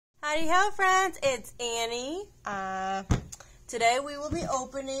Howdy ho, friends, it's Annie. Today we will be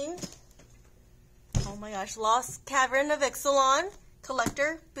opening, oh my gosh, Lost Caverns of Ixalan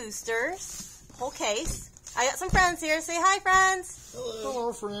Collector Boosters, whole case. I got some friends here. Say hi, friends. Hello.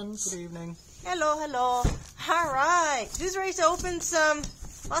 Hello, friends. Good evening. Hello, hello. Alright, who's ready to open some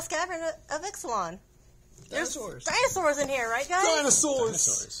Lost Caverns of Ixalan? Dinosaurs. There's dinosaurs in here, right guys?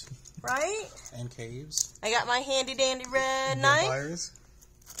 Dinosaurs. Right? And caves. I got my handy dandy red knife. Vampires.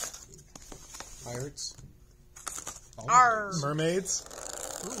 Pirates. Arr. Mermaids.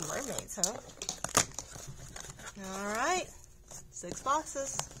 Ooh, mermaids, huh? Alright. 6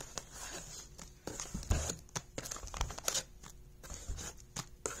 boxes.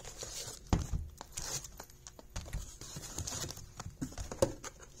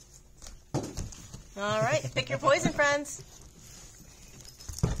 Alright, pick your poison, friends.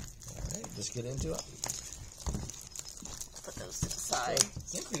 Alright, just get into it. Put those to the side.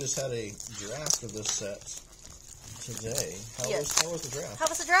 I think we just had a draft of this set today. How was the draft? How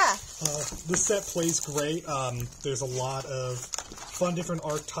was the draft? This set plays great. There's a lot of fun different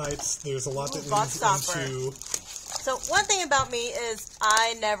archetypes. There's a lot that box leads topper. into... So one thing about me is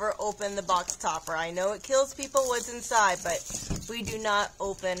I never open the box topper. I know it kills people what's inside, but we do not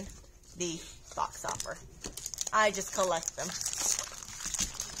open the box topper. I just collect them.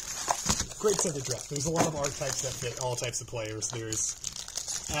 Great set of draft. There's a lot of archetypes that fit all types of players. There's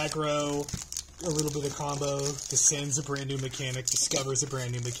aggro, a little bit of combo, descends a brand new mechanic, discovers a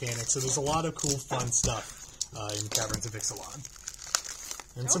brand new mechanic. So there's a lot of cool, fun stuff in Caverns of Ixalan.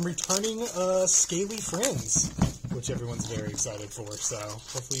 And some returning scaly friends, which everyone's very excited for. So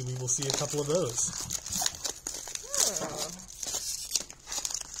hopefully we will see a couple of those.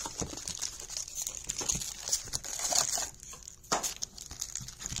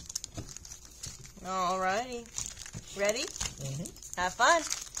 Alrighty. Ready? Mm-hmm. Have fun.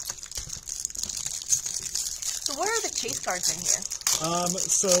 So what are the chase cards in here?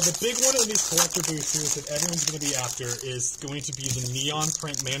 So the big one in these collector boosters that everyone's going to be after is going to be the neon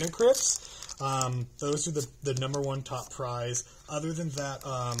print mana crypts. Those are the #1 top prize. Other than that,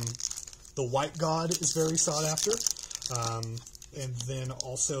 the white god is very sought after. And then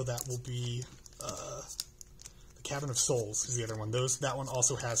also that will be the Cavern of Souls is the other one. That one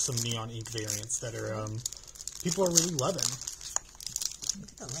also has some neon ink variants that are people are really loving. Look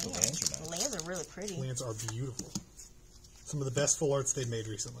at the lands. The lands are really pretty. Lands are beautiful. Some of the best full arts they've made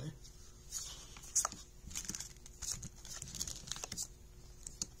recently.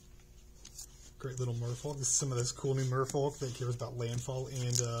 Great little merfolk. This is some of this cool new merfolk that cares about landfall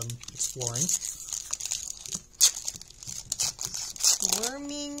and exploring.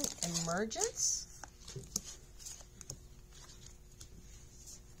 Worming Emergence?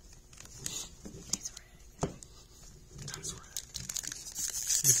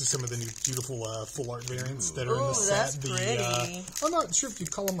 This is some of the new beautiful full art variants that are in the set. That's pretty. I'm not sure if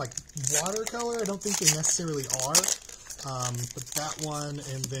you'd call them like watercolor. I don't think they necessarily are. But that one,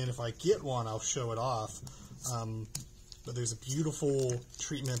 and then if I get one, I'll show it off. But there's a beautiful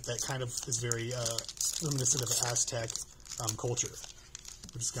treatment that kind of is very reminiscent of Aztec culture,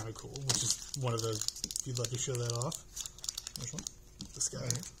 which is kind of cool. Which is one of the. If you'd like to show that off. Which one? This guy.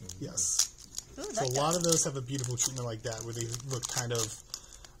 Right. Yes. Ooh, so a lot of those have a beautiful treatment like that, where they look kind of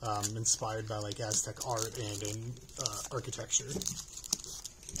inspired by like Aztec art and architecture.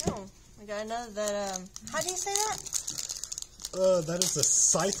 Oh, we got another that, how do you say that? That is a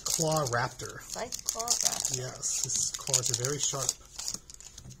Scythe Claw Raptor. Scythe Claw Raptor. Yes, his claws are very sharp.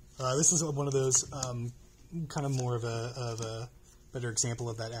 This is one of those kind of more of a better example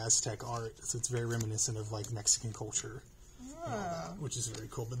of that Aztec art. So it's very reminiscent of like Mexican culture, which is very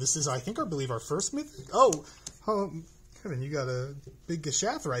cool. But this is, I believe, our first mythic. Oh, Kevin, you got a big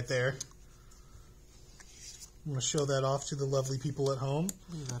Geshath right there. I'm going to show that off to the lovely people at home.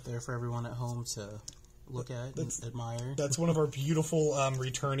 Leave that there for everyone at home to look at and admire. That's one of our beautiful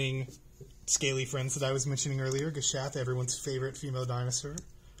returning scaly friends that I was mentioning earlier. Geshath, everyone's favorite female dinosaur.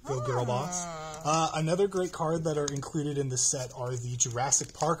 Go Girl Boss. Another great card that are included in this set are the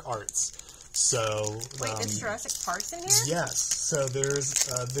Jurassic Park arts. So wait, there's Jurassic Parks in here? Yes. So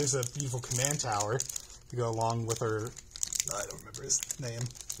there's a beautiful command tower to go along with her. I don't remember his name.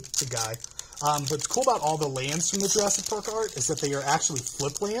 The guy. But what's cool about all the lands from the Jurassic Park art is that they are actually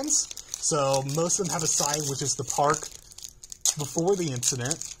flip lands. So most of them have a side which is the park before the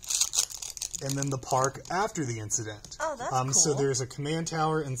incident, and then the park after the incident. Oh, that's cool. So there's a command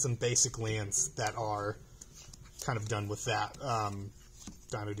tower and some basic lands that are kind of done with that.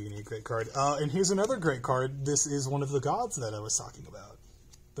 Dino DNA, great card. And here's another great card. This is one of the gods that I was talking about.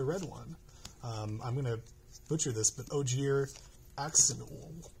 The red one. I'm going to butcher this, but Ogier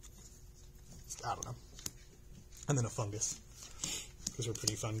Axinol. I don't know. And then a fungus. Because we're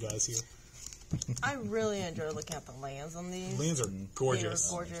pretty fun guys here. I really enjoy looking at the lands on these. Lands are gorgeous.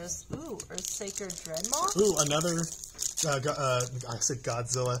 They are gorgeous. Ooh, Earthsacred Dreadmont. Ooh, another, I said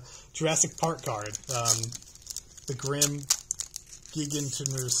Godzilla, Jurassic Park card. The Grim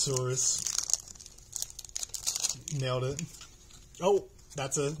Gigantanosaurus. Nailed it. Oh,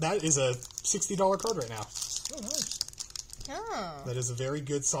 that is a $60 card right now. Oh, nice. Oh. That is a very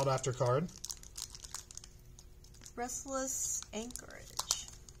good sought after card. Restless Anchorage.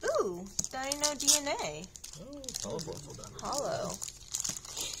 Ooh, Dino DNA. Oh, colorful. Hollow.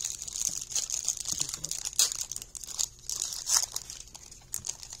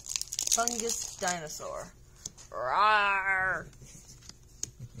 Fungus Dinosaur. Rawr.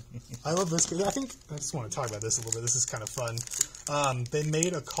 I love this. I think I just want to talk about this a little bit. This is kind of fun. They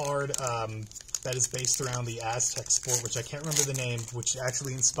made a card that is based around the Aztec sport, which I can't remember the name, which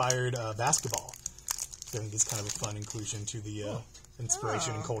actually inspired basketball. I think it's kind of a fun inclusion to the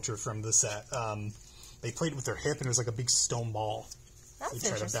inspiration and culture from the set. They played it with their hip, and it was like a big stone ball. That's They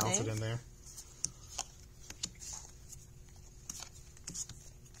tried to bounce interesting. it in there.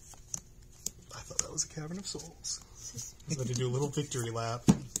 I thought that was a Cavern of Souls. I had to do a little victory lap.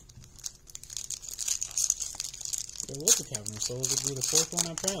 There was a Cavern of Souls. It'd be the fourth one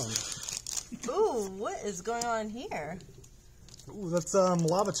I found. Ooh, what is going on here? Ooh, that's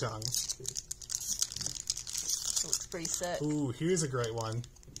Lava Chung. Looks pretty sick. Ooh, here's a great one.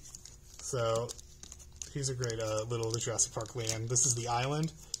 So, here's a great little Jurassic Park land. This is the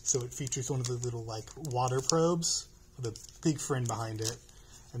island, so it features one of the little, like, water probes with a big friend behind it.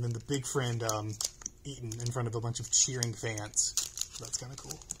 And then the big friend eaten in front of a bunch of cheering fans. So that's kind of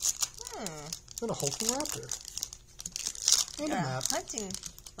cool. Then a hulking raptor. And a map. Hunting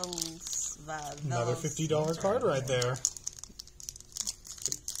Another $50 card right there.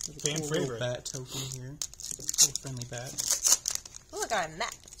 Fan Cool favorite. little bat token here. Little friendly bat. Ooh, I got a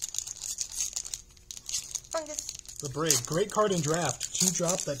map. Fungus. The Brave. Great card in draft.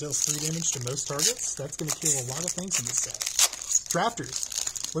 2-drop that deals 3 damage to most targets. That's going to kill a lot of things in this set.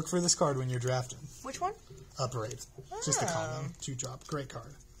 Drafters. Look for this card when you're drafting. Which one? Brave. Just a common. 2-drop. Great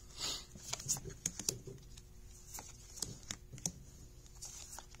card.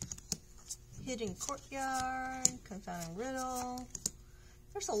 Hidden Courtyard. Confounding Riddle.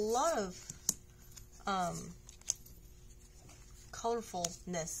 There's a lot of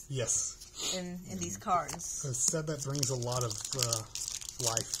colorfulness Yes. in these cards. A set that brings a lot of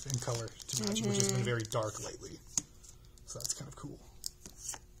life and color to Magic, which has been very dark lately. So that's kind of cool.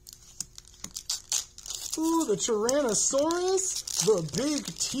 Ooh, the Tyrannosaurus, the big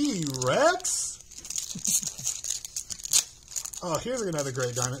T-Rex. Oh, here's another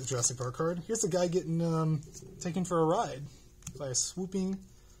great Jurassic Park card. Here's a guy getting taken for a ride by a swooping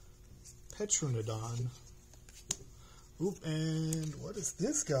Petronodon. Oop, and what is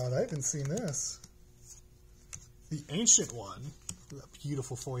this god? I haven't seen this. The Ancient One. That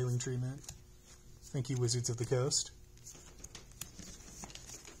beautiful foiling treatment. Thank you, Wizards of the Coast.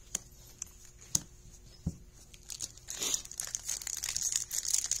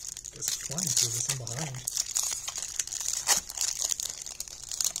 Guess it's flying through this one behind.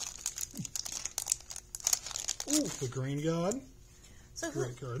 Ooh, the Green God. So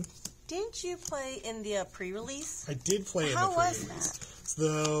Great card. didn't you play in the pre-release? I did play in How the was pre-release. that?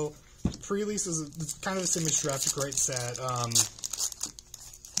 So, pre-release is it's kind of the same as draft, a great set. I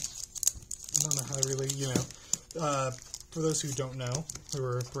don't know how to really, for those who don't know, who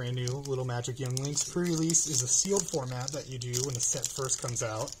are brand new little Magic younglings, pre-release is a sealed format that you do when the set first comes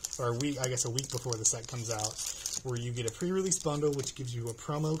out, or a week before the set comes out, where you get a pre-release bundle which gives you a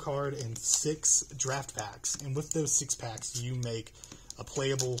promo card and 6 draft packs. And with those 6 packs, you make a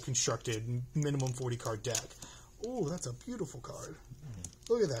playable, constructed, minimum 40 card deck. Oh, that's a beautiful card.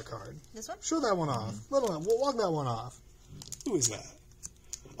 Look at that card. This one? Show that one off. Walk that one off. Who is that?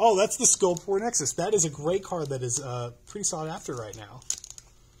 Oh, that's the Scope 4 Nexus. That is a great card that is pretty sought after right now.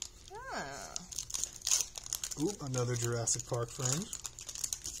 Ah. Ooh, another Jurassic Park friend.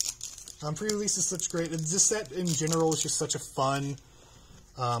 Pre-release is such great. This set in general is just such a fun,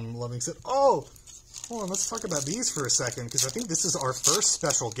 loving set. Oh, hold on. Let's talk about these for a second because I think this is our first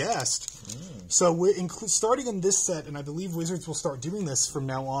special guest. So we're starting in this set, and I believe Wizards will start doing this from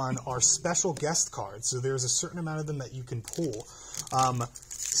now on, are special guest cards. So there's a certain amount of them that you can pull.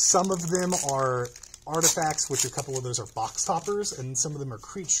 Some of them are artifacts, which a couple of those are box toppers, and some of them are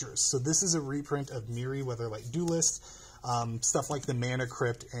creatures. So this is a reprint of Miri Weatherlight Duelist, stuff like the Mana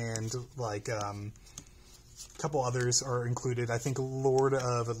Crypt, and like a couple others are included. I think Lord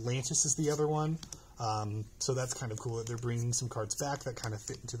of Atlantis is the other one. So that's kind of cool that they're bringing some cards back that kind of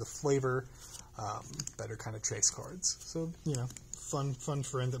fit into the flavor, better kind of chase cards. So, you know, fun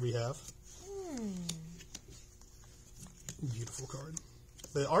friend that we have. Beautiful card.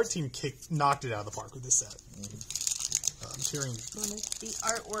 The art team knocked it out of the park with this set. Tearing. The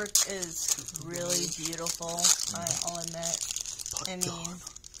artwork is really beautiful, I'll admit. I mean,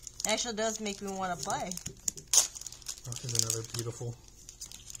 it actually does make me want to play. Oh, here's another beautiful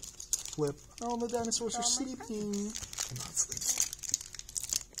flip. Oh, the dinosaurs are sleeping. They're not sleeping.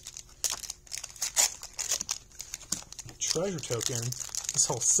 Treasure token. This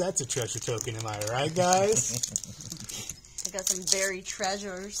whole set's a treasure token, am I right, guys? I got some berry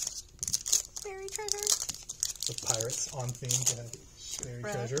treasures. Berry treasures? The pirates on theme to have berry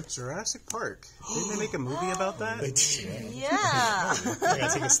treasure. Jurassic Park. Didn't they make a movie about that? They did. Yeah. I gotta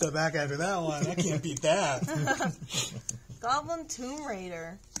take a step back after that one. I can't beat that. Goblin Tomb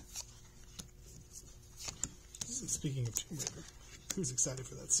Raider. Speaking of Tomb Raider, who's excited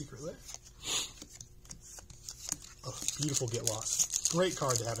for that secret lair? Oh, beautiful Get Lost. Great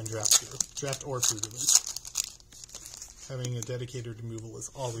card to have in draft too. Draft or pre-release. Having a dedicated removal is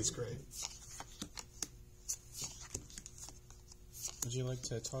always great. Would you like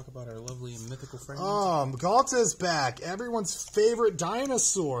to talk about our lovely and mythical friend? Galta's back. Everyone's favorite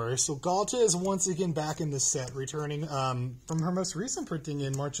dinosaur. So Galta is once again back in this set, returning from her most recent printing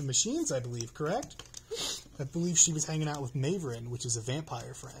in March of Machines, I believe, correct? I believe she was hanging out with Maverin, which is a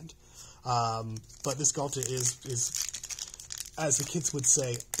vampire friend. But this Galta is, as the kids would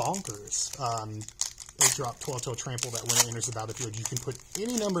say, bonkers. They drop 12-tail trample that when it enters the battlefield, you can put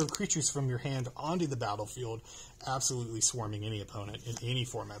any number of creatures from your hand onto the battlefield, absolutely swarming any opponent in any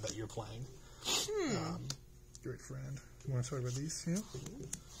format that you're playing. Great friend. You want to talk about these?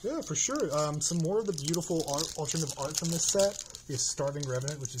 Yeah, for sure. Some more of the beautiful alternative art from this set. We have Starving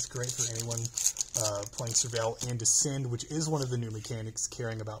Revenant, which is great for anyone playing Surveil, and Descend, which is one of the new mechanics,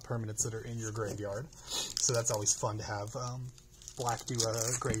 caring about permanents that are in your graveyard. So that's always fun to have black do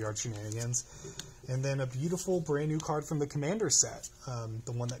graveyard shenanigans. And then a beautiful brand new card from the Commander set,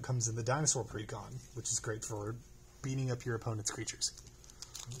 the one that comes in the Dinosaur Precon, which is great for beating up your opponent's creatures.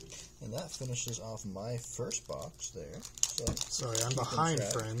 And that finishes off my first box there. So sorry, I'm behind,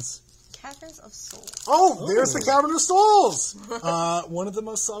 friends. Caverns of Souls. Oh, there's the Cavern of Souls! One of the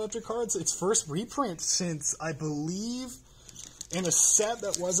most sought-after cards. Its first reprint since, I believe, in a set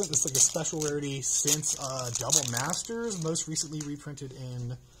that wasn't, it's like a special rarity since Double Masters, most recently reprinted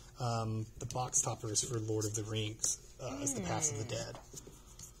in the box toppers for Lord of the Rings as the Pass of the Dead.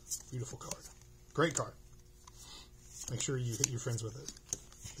 Beautiful card. Great card. Make sure you hit your friends with it.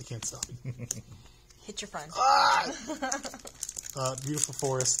 They can't stop you. Hit your friend. Beautiful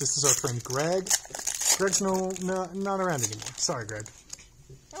forest. This is our friend Greg. Greg's not around anymore. Sorry, Greg.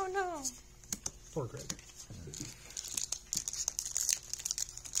 Oh, no. Poor Greg.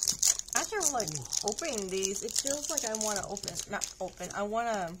 After, opening these, it feels like I want to I want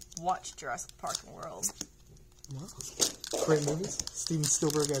to watch Jurassic Park World. Wow. Great movies. Steven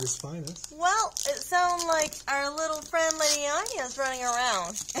Spielberg at his finest. Well, it sounds like our little friend Lady Anya is running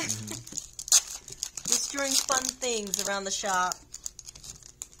around. Just doing fun things around the shop.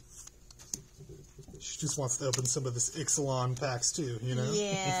 She just wants to open some of this Ixalan packs too, you know?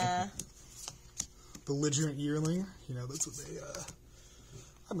 Yeah. Belligerent yearling. You know, that's what they,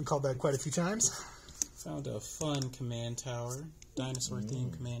 I've been called that quite a few times. Found a fun command tower.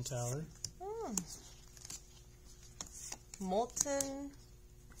 Dinosaur-themed command tower. Molten...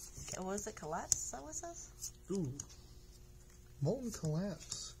 What is it? Collapse? Is that what it says? Ooh. Molten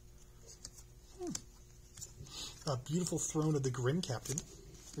Collapse. A beautiful Throne of the Grim Captain.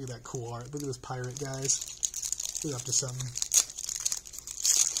 Look at that cool art. Look at those pirate guys. They're up to something.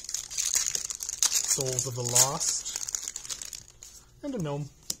 Souls of the Lost. And a gnome.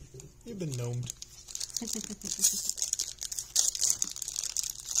 You've been gnomed.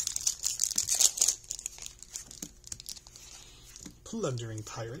 Plundering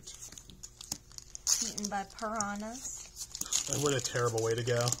pirate. Eaten by piranhas. What a terrible way to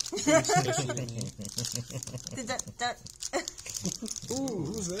go. Ooh,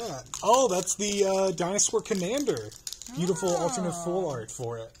 who's that? Oh, that's the Dinosaur Commander. Beautiful alternate full art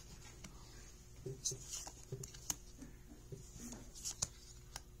for it.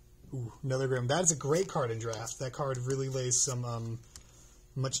 Ooh, another Grim. That is a great card in draft. That card really lays some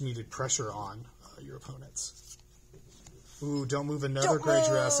much needed pressure on your opponents. Ooh, don't move another great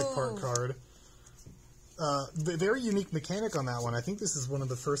Jurassic Park card. Very unique mechanic on that one. I think this is one of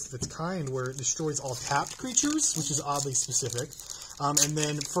the first of its kind where it destroys all tapped creatures, which is oddly specific. And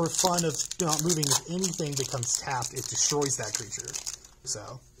then for fun of not moving, if anything becomes tapped, it destroys that creature.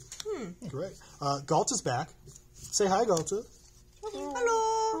 So, Great. Galta's back. Say hi, Galta.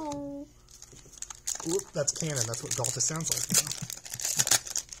 Hello. Oop, that's canon. That's what Galta sounds like now.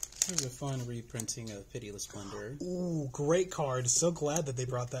 Here's a fun reprinting of Pitiless Splendor. Ooh, great card. So glad that they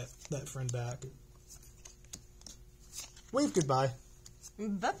brought that friend back. Wave goodbye.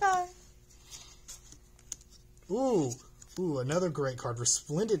 Bye-bye. Ooh, another great card.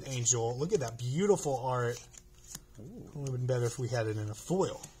 Resplendent Angel. Look at that beautiful art. Only would have been better if we had it in a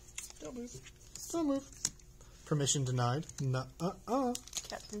foil. Don't move. Don't move. Permission denied.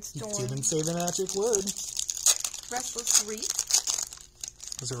 Captain Storm. You didn't say the magic word. Restless Reef.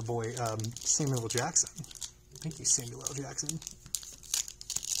 Was our boy Samuel L. Jackson. Thank you, Samuel L. Jackson.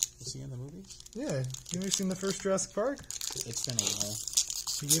 Was he in the movies? Yeah, you ever seen the first Jurassic Park? It's been a while.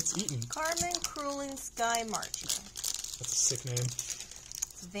 He gets eaten. Carmen Crueling Sky Marcher. That's a sick name.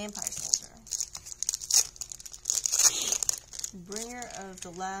 It's a vampire soldier. Bringer of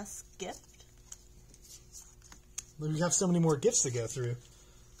the Last Gift. We have so many more gifts to go through.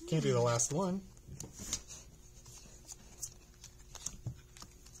 Can't be the last one.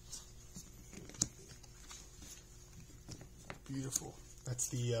 Beautiful. That's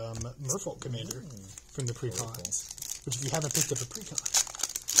the Merfolk Commander from the Precons. Which, if you haven't picked up a Precon,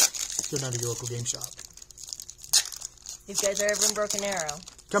 go down to your local game shop. If you guys are ever in Broken Arrow,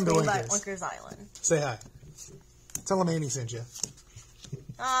 Come to swing by Winkers. Winkers Island. Say hi. Tell them Annie sent you.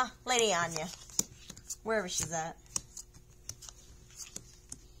 Lady Anya. Wherever she's at.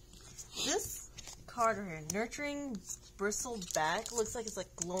 This card right here, Nurturing Bristled Back, looks like it's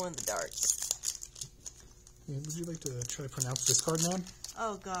like glow in the dark. Yeah, would you like to try to pronounce this card, ma'am?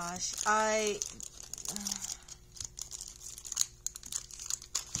 Oh gosh,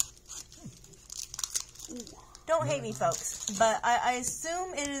 don't hate me, folks, but I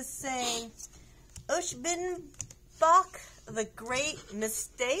assume it is saying Ushbinbach, the Great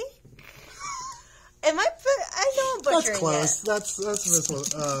Mistake. I know I'm butchering That's close. it. That's this one.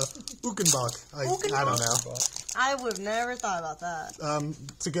 Ukenbach. I don't know. I would have never thought about that.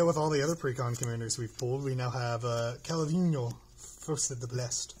 To go with all the other Precon commanders we've pulled, we now have Calavino, First of the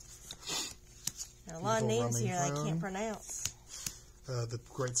Blessed. There are a lot of Evil names Roaming here that I Throne. can't pronounce. The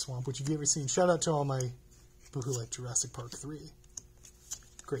Great Swamp, which have you ever seen? Shout out to all my people who like Jurassic Park 3.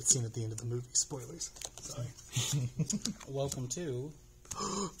 Great scene at the end of the movie. Spoilers. Sorry. Welcome to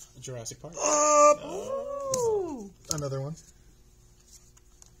Jurassic Park. Ooh. Another one.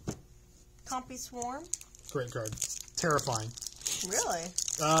 Compy Swarm? Great card. Terrifying. Really?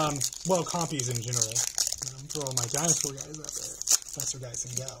 Well, compies in general. For all my dinosaur guys out there. Dinosaur guys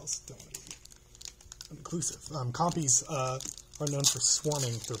and gals. Don't want to be inclusive. Compies are known for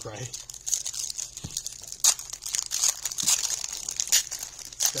swarming their prey.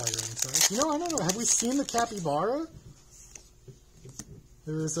 Staggering size. You know, I don't know. Have we seen the capybara?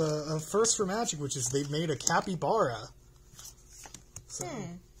 There is a first for Magic, which is they've made a capybara. So,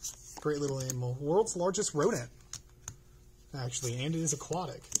 great little animal. World's largest rodent, actually, and it is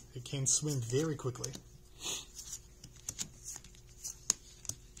aquatic. It can swim very quickly.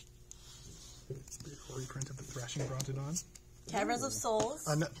 Beautiful reprint of the Thrashing Brontodon. Caverns of Souls.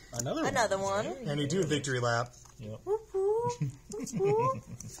 Another one. And we do a victory lap. Yep. Woo-hoo.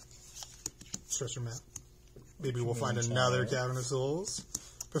 Treasure map. Maybe we'll find another Cavern of Souls.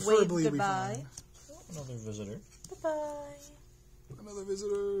 Preferably Wave we goodbye. find Another visitor. Bye-bye. another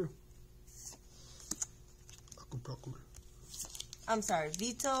visitor. I'm sorry,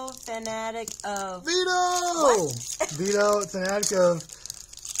 Vito, Fanatic of... Vito! Vito, fanatic of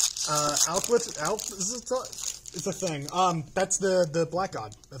it's a thing. That's the black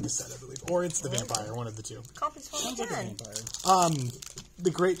god of the set, I believe. Or it's the vampire, one of the two. Compy Swarm Sounds like a again. vampire.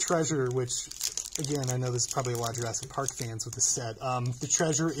 The Great Treasure, which, again, I know there's probably a lot of Jurassic Park fans with the set. The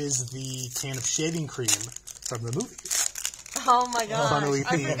treasure is the can of shaving cream from the movie. Oh my gosh, Funnily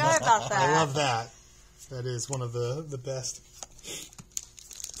I themed. forgot about that. I love that. That is one of the best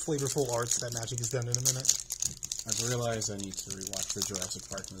flavorful arts that Magic has done in a minute. I've realized I need to rewatch the Jurassic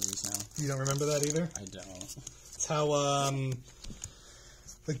Park movies now. You don't remember that either? I don't. It's how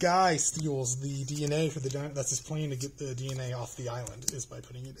the guy steals the DNA for the that's his plan to get the DNA off the island is by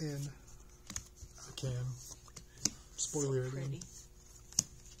putting it in a can. Spoiler alert. Pretty.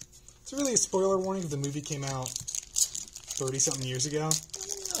 It's really a spoiler warning if the movie came out 30-something years ago.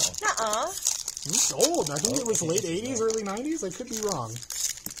 Nuh-uh. It's old. I think it was late 80s, early 90s. I could be wrong.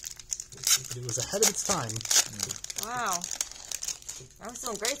 But it was ahead of its time. Wow. I was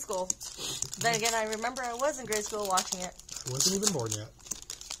still in grade school. Then again, I remember I was in grade school watching it. I wasn't even born yet.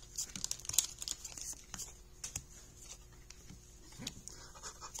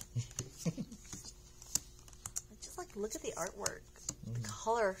 I just like look at the artwork. The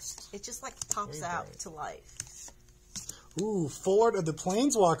color, it just like pops Very out bright. to life. Ooh, Ford of the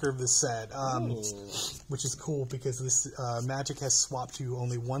Planeswalker of this set, which is cool because this Magic has swapped to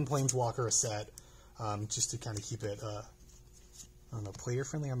only one Planeswalker a set, just to kind of keep it, I don't know, player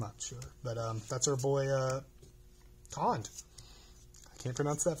friendly. I'm not sure, but that's our boy Tond. I can't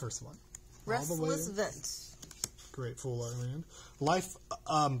pronounce that first one. Restless Vent. Great full land. Life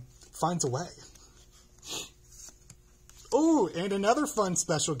finds a way. Oh, and another fun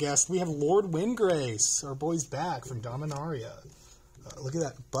special guest. We have Lord Windgrace. Our boy's back from Dominaria. Look at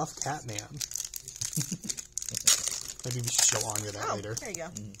that buff cat man. Maybe we should show Anya that later. There you go.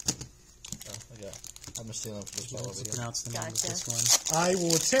 I'm just stealing for this How to pronounce the name of this one? I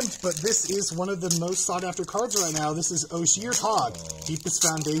will attempt, but this is one of the most sought after cards right now. This is Oshir Tog, Deepest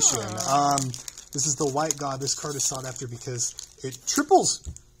Foundation. This is the white god. This card is sought after because it triples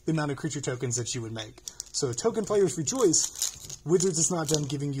the amount of creature tokens that you would make. So token players rejoice. Wizards is not done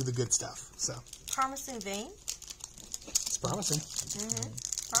giving you the good stuff. So Promising Vein. it's promising.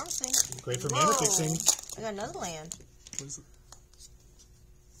 Promising. Great for mana fixing. I got another land. What is it?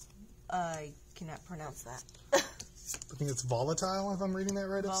 I cannot pronounce that. I think it's volatile, if I'm reading that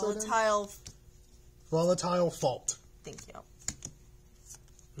right. Volatile. Volatile Fault. Thank you.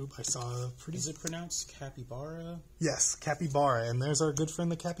 Oop, I saw a pretty... Is it pronounced capybara? Yes, Capybara. And there's our good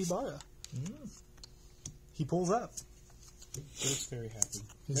friend, the Capybara. He pulls up. He looks very happy.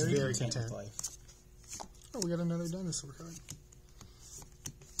 He's very content content. with life. Oh, we got another dinosaur card.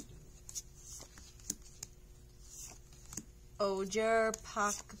 Ojer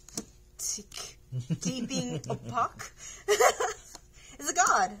Pakpatik. Deeping Opak. It's a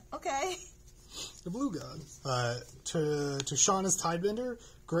god. Okay. The blue god. Tashana's Tidebender.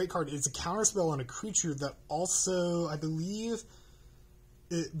 Great card. It's a counterspell on a creature that also, I believe,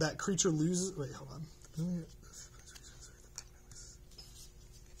 that creature loses... Wait, hold on.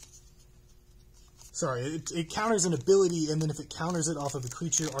 Sorry, it counters an ability, and then if it counters it off of a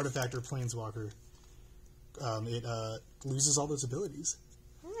creature, artifact, or planeswalker, it loses all those abilities.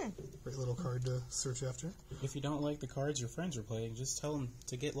 Great little card to search after. If you don't like the cards your friends are playing, just tell them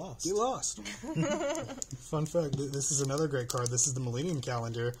to get lost. Get lost. Fun fact, this is another great card. This is the Millennium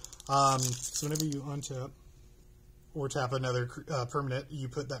Calendar. So whenever you untap or tap another permanent, you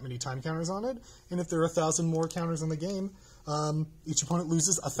put that many time counters on it. And if there are 1,000 more counters in the game, each opponent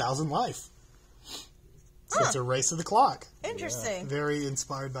loses 1,000 life. So it's a race of the clock. Interesting. Very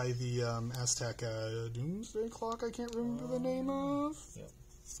inspired by the Aztec Doomsday Clock I can't remember the name of. Yep.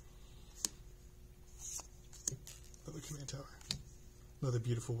 The command tower. Another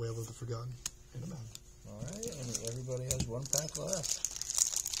beautiful Whale of the Forgotten. In the map. Alright, and everybody has one pack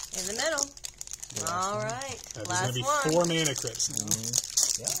left. In the middle. All right. There's Last going to be one. 4 mana crypts now.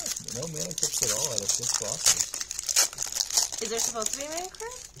 Yeah, no mana crypts at all out of 6 boxes. Is there supposed to be a mana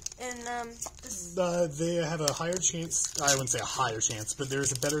crypt in this? They have a higher chance, I wouldn't say a higher chance, but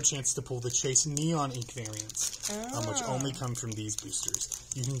there's a better chance to pull the Chase Neon Ink variants, which only come from these boosters.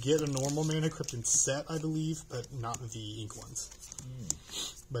 You can get a normal mana crypt in set, I believe, but not the ink ones.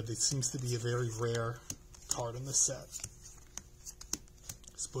 But it seems to be a very rare card in this set.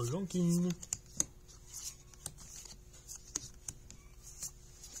 Spelunking.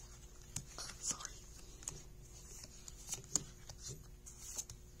 Sorry.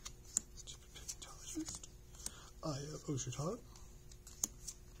 I have Oshirtog.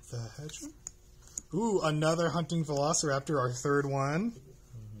 The Hedger. Ooh, another Hunting Velociraptor, our third one.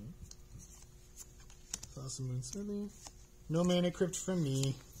 Thousand Moon City. No mana crypt from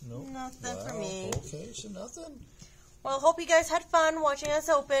me. Nope. Nothing for me. Okay, so nothing. Well, hope you guys had fun watching us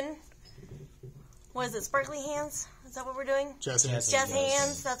open. What is it, Sparkly Hands? Is that what we're doing? Jazz Hands. Jazz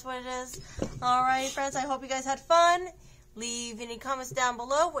Hands, that's what it is. Alright, friends, I hope you guys had fun. Leave any comments down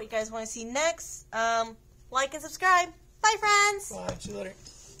below what you guys want to see next. Like and subscribe. Bye, friends! Bye, see you later.